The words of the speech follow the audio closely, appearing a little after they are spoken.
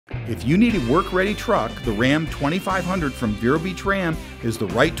If you need a work-ready truck, the Ram 2500 from Vero Beach Ram is the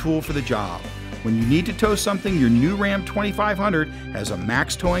right tool for the job. When you need to tow something, your new Ram 2500 has a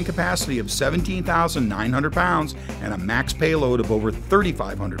max towing capacity of 17,900 pounds and a max payload of over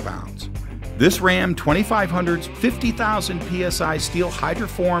 3,500 pounds. This Ram 2500's 50,000 psi steel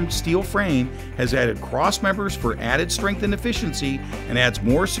hydroformed steel frame has added cross members for added strength and efficiency and adds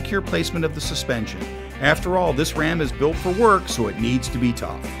more secure placement of the suspension. After all, this Ram is built for work, so it needs to be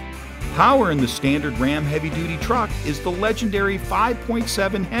tough. Power in the standard Ram heavy-duty truck is the legendary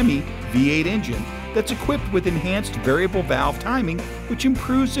 5.7 Hemi V8 engine that's equipped with enhanced variable valve timing, which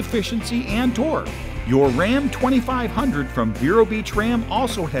improves efficiency and torque. Your Ram 2500 from Vero Beach Ram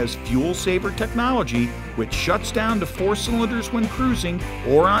also has fuel saver technology, which shuts down to 4 cylinders when cruising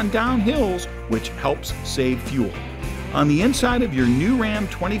or on downhills, which helps save fuel. On the inside of your new Ram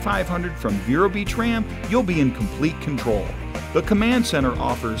 2500 from Vero Beach Ram, you'll be in complete control. The Command Center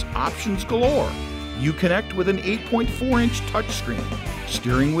offers options galore. You connect with an 8.4-inch touchscreen,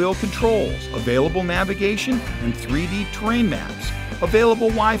 steering wheel controls, available navigation, and 3D terrain maps, available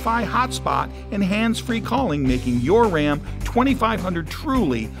Wi-Fi hotspot, and hands-free calling, making your Ram 2500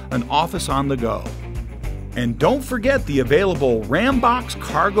 truly an office on the go. And don't forget the available Rambox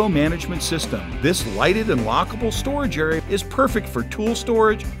Cargo Management System. This lighted and lockable storage area is perfect for tool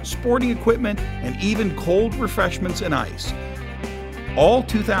storage, sporting equipment, and even cold refreshments and ice. All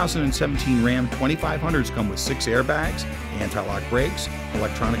 2017 Ram 2500s come with 6 airbags, anti-lock brakes,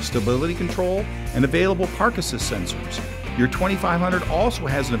 electronic stability control, and available park assist sensors. Your 2500 also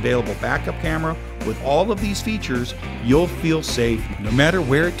has an available backup camera. With all of these features, you'll feel safe no matter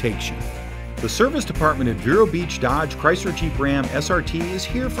where it takes you. The service department at Vero Beach Dodge Chrysler Jeep Ram SRT is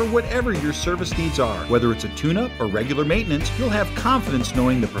here for whatever your service needs are. Whether it's a tune-up or regular maintenance, you'll have confidence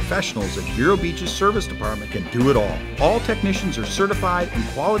knowing the professionals at Vero Beach's service department can do it all. All technicians are certified and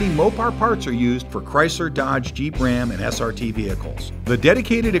quality Mopar parts are used for Chrysler, Dodge, Jeep Ram, and SRT vehicles. The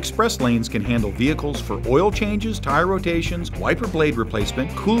dedicated express lanes can handle vehicles for oil changes, tire rotations, wiper blade replacement,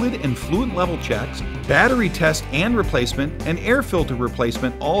 coolant and fluid level checks, battery test and replacement, and air filter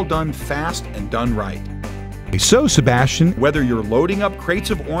replacement, all done fast and done right. So Sebastian, whether you're loading up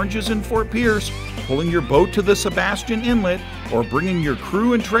crates of oranges in Fort Pierce, pulling your boat to the Sebastian Inlet, or bringing your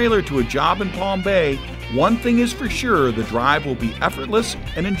crew and trailer to a job in Palm Bay, one thing is for sure, the drive will be effortless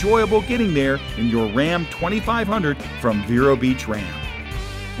and enjoyable getting there in your Ram 2500 from Vero Beach Ram.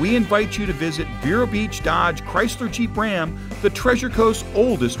 We invite you to visit Vero Beach Dodge Chrysler Jeep Ram, the Treasure Coast's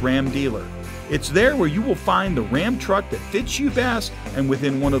oldest Ram dealer. It's there where you will find the Ram truck that fits you best and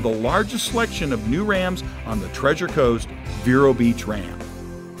within one of the largest selection of new Rams on the Treasure Coast, Vero Beach Ram.